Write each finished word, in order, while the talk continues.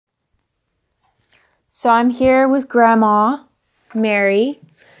So I'm here with Grandma Mary,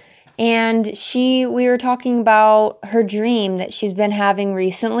 and we were talking about her dream that she's been having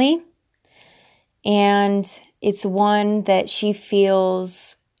recently, and it's one that she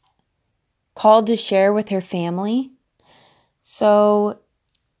feels called to share with her family. So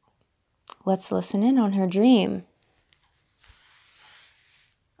let's listen in on her dream.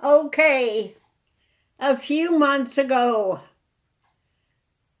 Okay, a few months ago,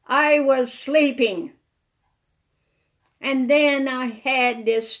 I was sleeping, and then I had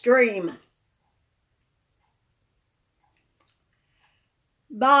this dream.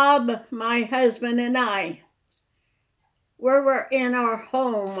 Bob, my husband, and I were in our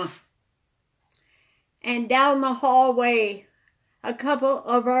home, and down the hallway, a couple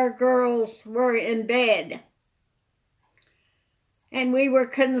of our girls were in bed, and we were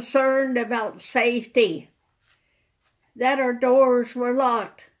concerned about safety, that our doors were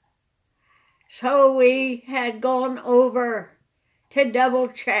locked. So we had gone over to double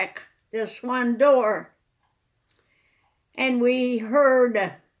check this one door, and we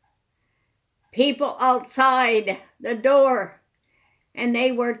heard people outside the door, and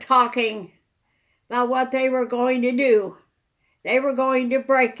they were talking about what they were going to do. They were going to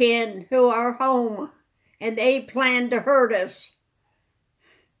break into our home, and they planned to hurt us.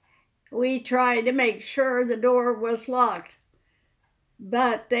 We tried to make sure the door was locked,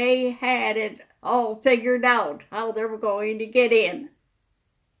 but they had it all figured out how they were going to get in.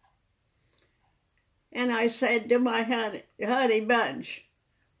 And I said to my honey bunch,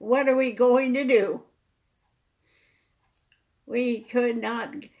 what are we going to do? We could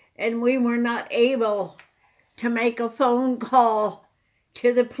not, and we were not able to make a phone call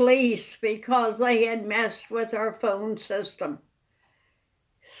to the police because they had messed with our phone system.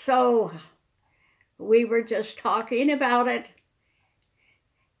 So we were just talking about it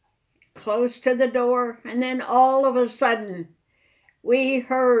close to the door, and then all of a sudden we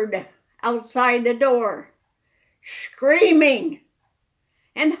heard outside the door screaming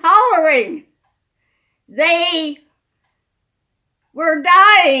and hollering. They were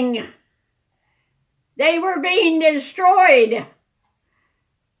dying. They were being destroyed.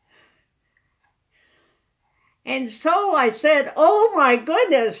 And so I said, oh my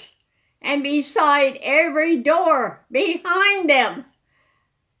goodness. And beside every door behind them,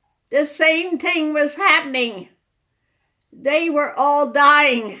 the same thing was happening. They were all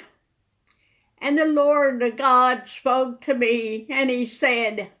dying. And the Lord God spoke to me, and he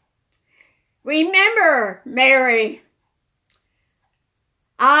said, remember, Mary,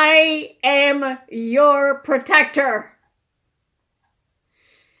 I am your protector.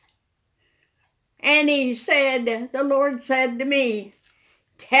 And he said, the Lord said to me,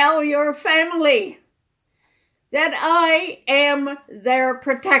 tell your family that I am their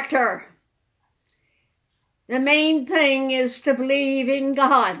protector. The main thing is to believe in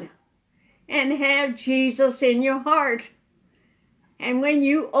God and have Jesus in your heart. And when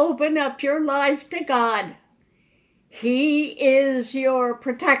you open up your life to God, he is your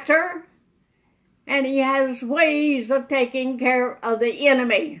protector, and he has ways of taking care of the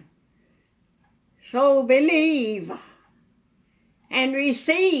enemy. So believe and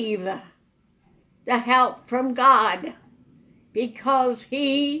receive the help from God, because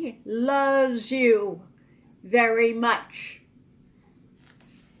he loves you very much.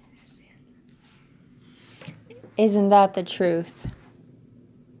 Isn't that the truth?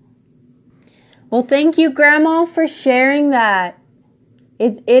 Well, thank you, Grandma, for sharing that.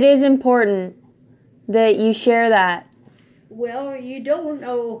 It is important that you share that. Well, you don't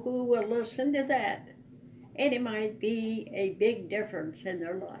know who will listen to that, and it might be a big difference in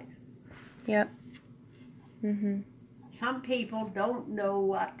their life. Yep. Some people don't know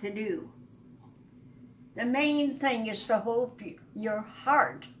what to do. The main thing is to open your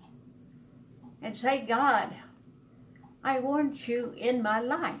heart and say, God, I want you in my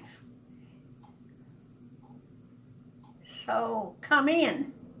life. So come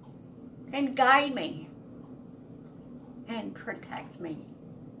in and guide me and protect me.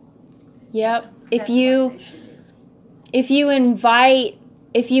 Yep. That's what if you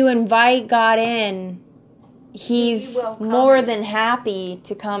invite God in, he's more than happy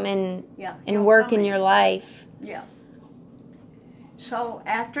to come in and work in your life. Yeah. So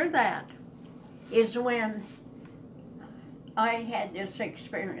after that is when I had this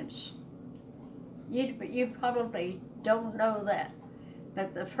experience. You probably don't know that,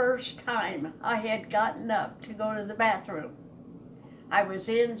 but the first time I had gotten up to go to the bathroom, I was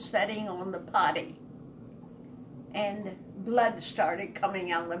sitting on the potty, and blood started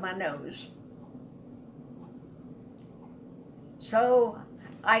coming out of my nose. So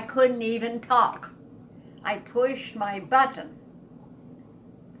I couldn't even talk. I pushed my button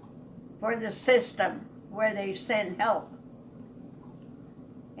for the system where they send help.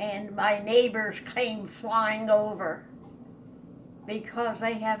 And my neighbors came flying over because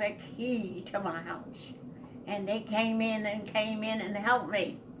they have a key to my house. And they came in and helped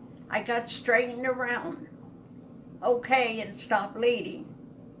me. I got straightened around. Okay, it stopped bleeding.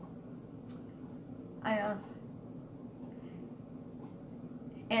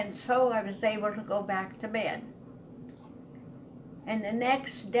 And so I was able to go back to bed. And the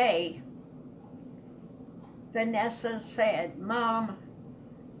next day, Vanessa said, "Mom,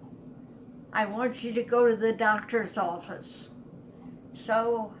 I want you to go to the doctor's office."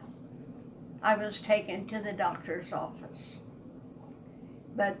 So I was taken to the doctor's office.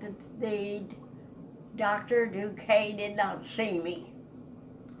 But the Dr. Duque did not see me.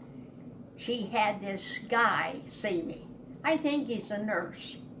 She had this guy see me. I think he's a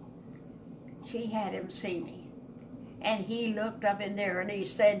nurse. She had him see me. And he looked up in there and he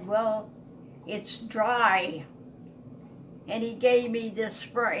said, "Well, it's dry." And he gave me this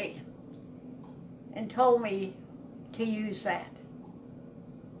spray and told me to use that.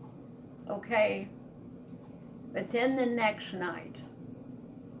 Okay? But then the next night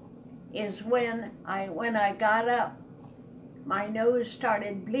is when I got up, my nose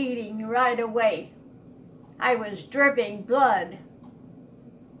started bleeding right away. I was dripping blood.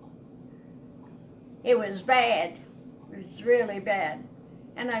 It was bad. It was really bad.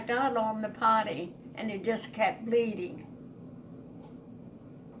 And I got on the potty and it just kept bleeding.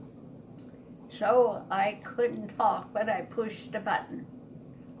 So I couldn't talk, but I pushed the button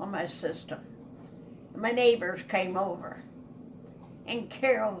on my system. My neighbors came over. And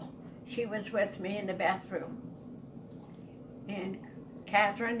Carol, she was with me in the bathroom. And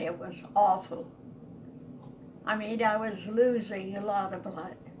Catherine, it was awful. I mean, I was losing a lot of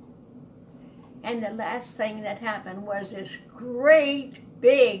blood. And the last thing that happened was this great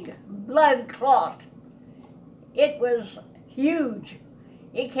big blood clot. It was huge.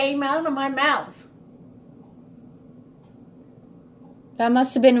 It came out of my mouth. That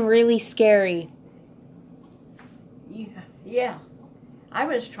must have been really scary. Yeah. I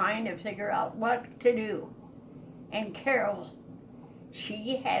was trying to figure out what to do. And Carol,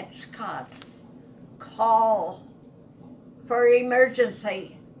 she had Scott call for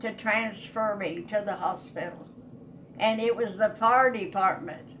emergency to transfer me to the hospital. And it was the fire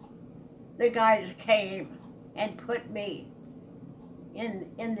department. The guys came and put me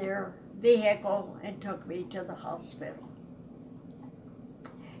in their vehicle and took me to the hospital.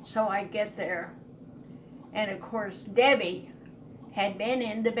 So I get there, and of course Debbie had been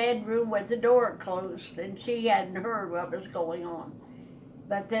in the bedroom with the door closed, and she hadn't heard what was going on.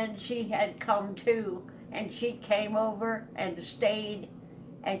 But then she had come to, and she came over and stayed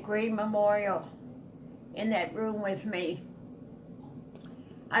at Green Memorial in that room with me.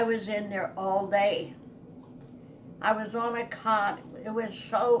 I was in there all day. I was on a cot. It was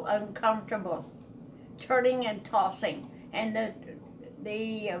so uncomfortable, turning and tossing. And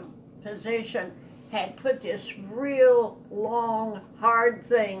the physician had put this real long, hard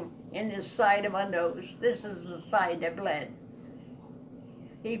thing in the side of my nose. This is the side that bled.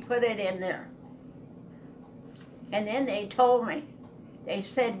 He put it in there. And then they told me, they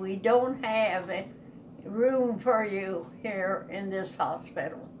said, "We don't have a room for you here in this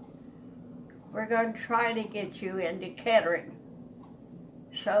hospital. We're going to try to get you into Kettering."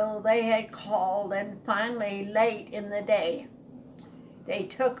 So they had called, and finally late in the day, they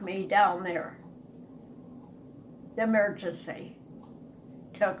took me down there. The emergency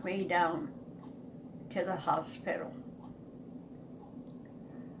took me down to the hospital.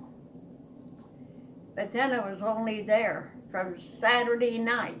 But then I was only there from Saturday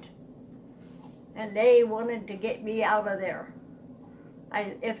night, and they wanted to get me out of there.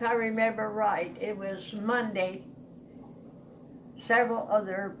 If I remember right, it was Monday. Several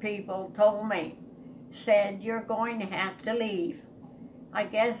other people told me, said, "You're going to have to leave." I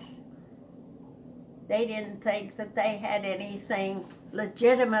guess they didn't think that they had anything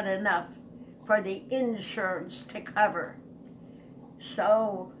legitimate enough for the insurance to cover.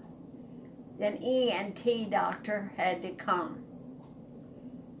 So an ENT doctor had to come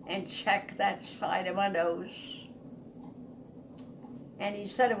and check that side of my nose. And he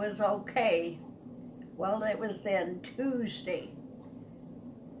said it was okay. Well, it was then Tuesday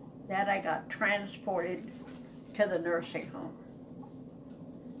that I got transported to the nursing home.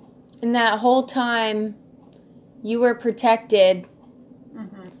 And that whole time, you were protected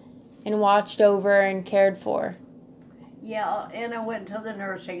and watched over and cared for. Yeah, and I went to the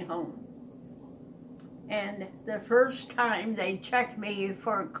nursing home. And the first time they checked me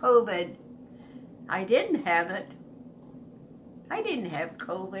for COVID, I didn't have it. I didn't have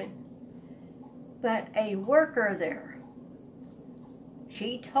COVID. But a worker there,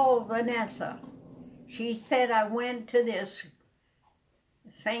 she told Vanessa, she said I went to this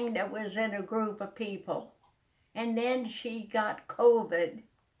thing that was in a group of people, and then she got COVID,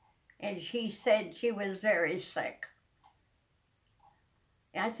 and she said she was very sick.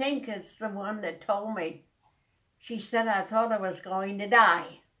 I think it's the one that told me. She said I thought I was going to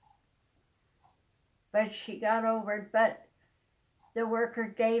die. But she got over it, but the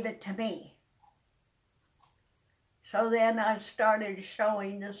worker gave it to me. So then I started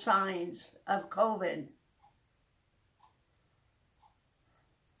showing the signs of COVID.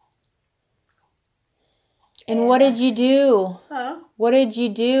 And what did you do? Huh? What did you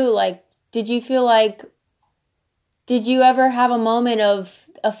do? Like, did you feel like, did you ever have a moment of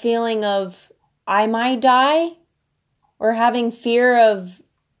a feeling of, I might die? Or having fear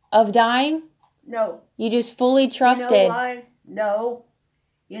of dying? No. You just fully trusted. You know why? No.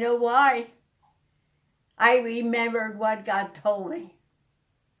 You know why? I remembered what God told me.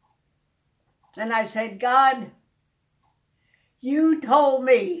 And I said, God, you told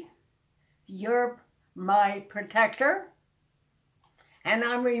me you're my protector, and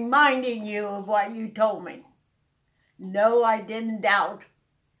I'm reminding you of what you told me. No, I didn't doubt.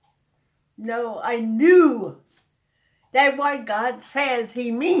 No, I knew that what God says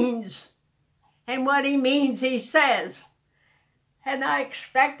He means, and what He means He says. And I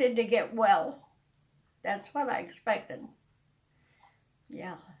expected to get well. That's what I expected.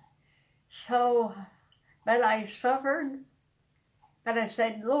 Yeah. So, but I suffered. But I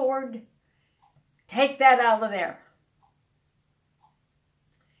said, Lord, take that out of there.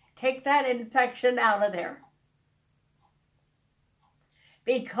 Take that infection out of there.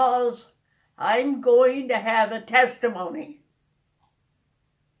 Because I'm going to have a testimony.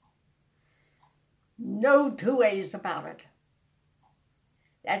 No two ways about it.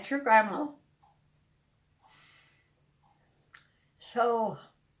 That's your grandma. So,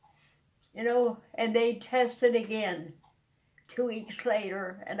 you know, and they tested again 2 weeks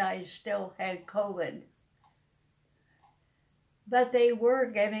later, and I still had COVID. But they were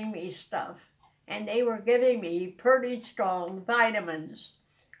giving me stuff, and they were giving me pretty strong vitamins,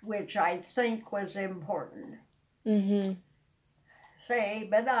 which I think was important. Mm-hmm.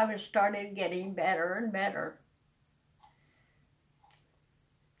 But I was started getting better and better.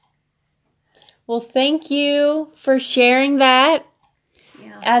 Well, thank you for sharing that.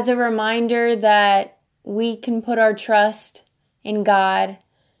 Yeah. As a reminder that we can put our trust in God,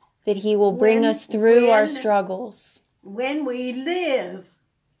 that He will bring us through our struggles. When we live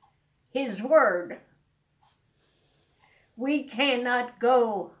His Word, we cannot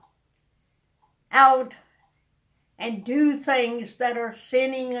go out and do things that are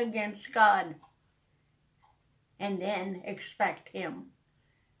sinning against God and then expect Him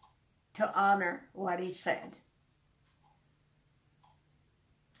to honor what He said.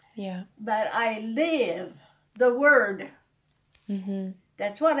 Yeah. But I live the Word. Mm-hmm.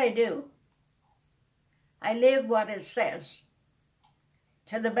 That's what I do. I live what it says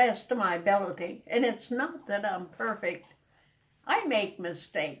to the best of my ability. And it's not that I'm perfect. I make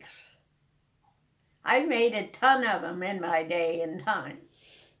mistakes. I've made a ton of them in my day and time.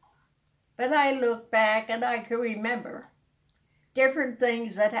 But I look back and I can remember different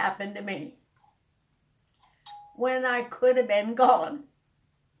things that happened to me when I could have been gone.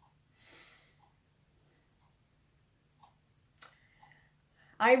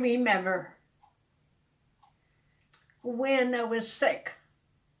 I remember when I was sick.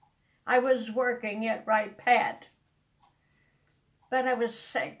 I was working at Right Pat, but I was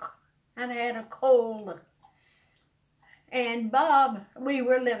sick and I had a cold. And Bob, we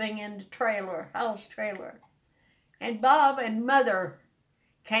were living in the trailer, house trailer. And Bob and Mother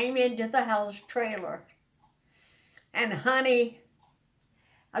came into the house trailer. And honey,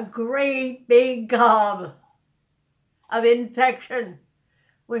 a great big gob of infection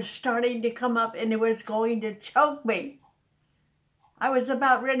was starting to come up, and it was going to choke me. I was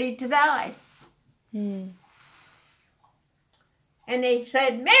about ready to die. Mm. And they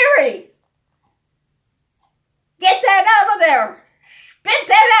said, Mary, get that out of there. Spit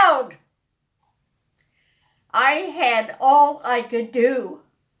that out. I had all I could do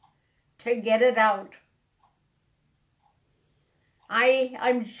to get it out.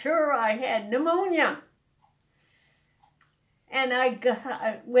 I'm sure I had pneumonia. And I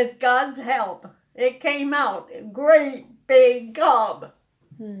got, with God's help, it came out, a great big gob.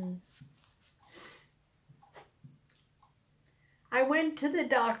 I went to the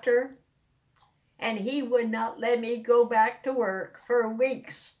doctor, and he would not let me go back to work for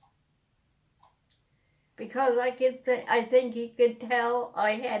weeks. because I think he could tell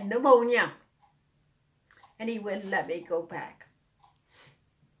I had pneumonia, and he wouldn't let me go back.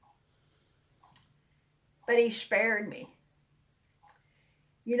 But he spared me.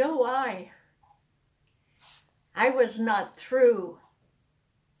 You know why? I was not through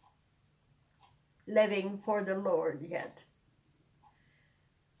living for the Lord yet.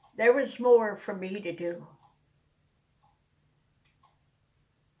 There was more for me to do.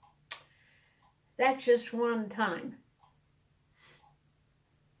 That's just one time.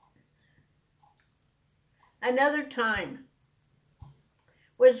 Another time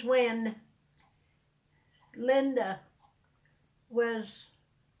was when Linda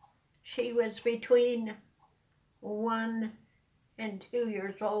she was between 1 and 2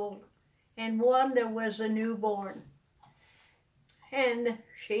 years old, and Wanda was a newborn, and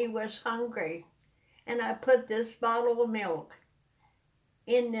she was hungry, and I put this bottle of milk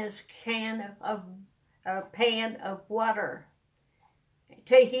in this pan of water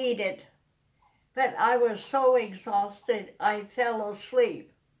to heat it, but I was so exhausted I fell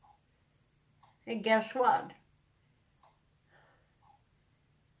asleep. And guess what?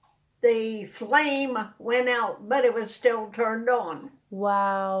 The flame went out, but it was still turned on.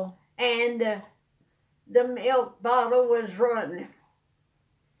 Wow. And the milk bottle was running.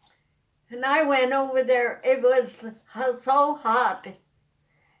 And I went over there. It was so hot.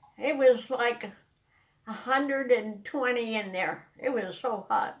 It was like 120 in there. It was so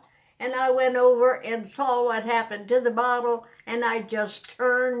hot. And I went over and saw what happened to the bottle, and I just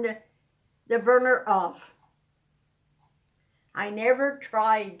turned the burner off. I never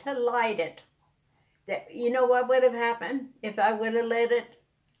tried to light it. You know what would have happened if I would have lit it?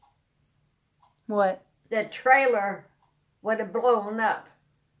 What? The trailer would have blown up.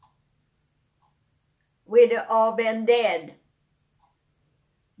 We'd have all been dead.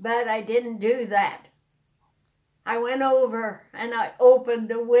 But I didn't do that. I went over and I opened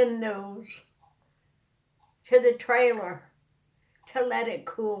the windows to the trailer to let it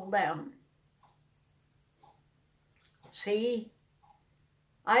cool down. See,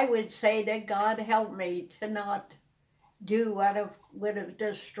 I would say that God helped me to not do what would have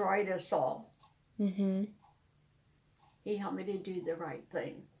destroyed us all. Mm-hmm. He helped me to do the right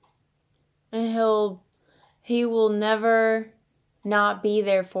thing. And he will never not be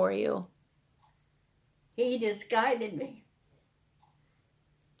there for you. He just guided me.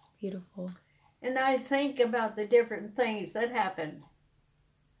 Beautiful. And I think about the different things that happened.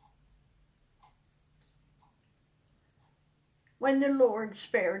 When the Lord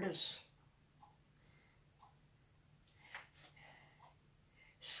spared us.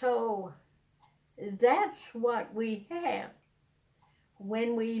 So that's what we have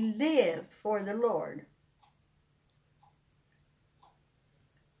when we live for the Lord.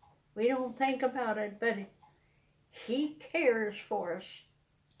 We don't think about it, but He cares for us.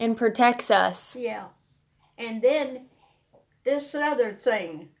 And protects us. Yeah. And then this other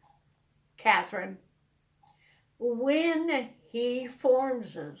thing, Catherine, when He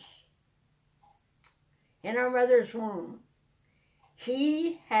forms us in our mother's womb,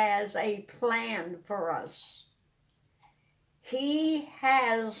 He has a plan for us. He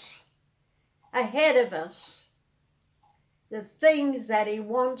has ahead of us the things that He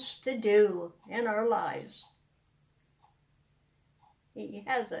wants to do in our lives. He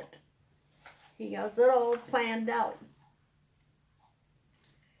has it. He has it all planned out.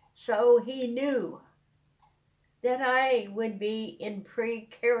 So He knew that I would be in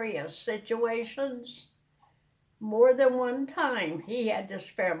precarious situations. More than one time He had to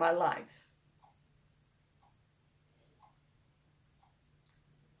spare my life.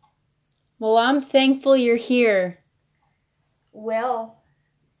 Well, I'm thankful you're here. Well,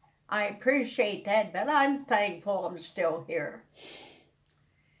 I appreciate that, but I'm thankful I'm still here.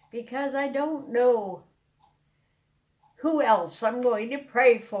 Because I don't know who else I'm going to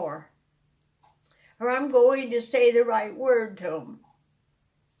pray for, or I'm going to say the right word to them.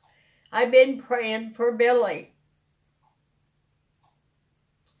 I've been praying for Billy.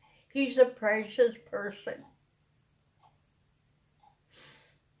 He's a precious person.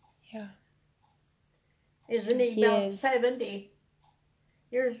 Yeah. Isn't he? He about is. 70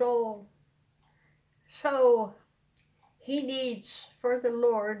 years old? So he needs for the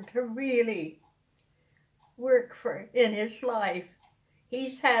Lord to really work in his life.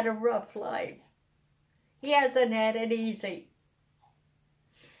 He's had a rough life. He hasn't had it easy.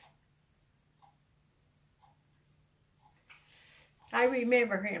 I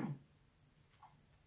remember him.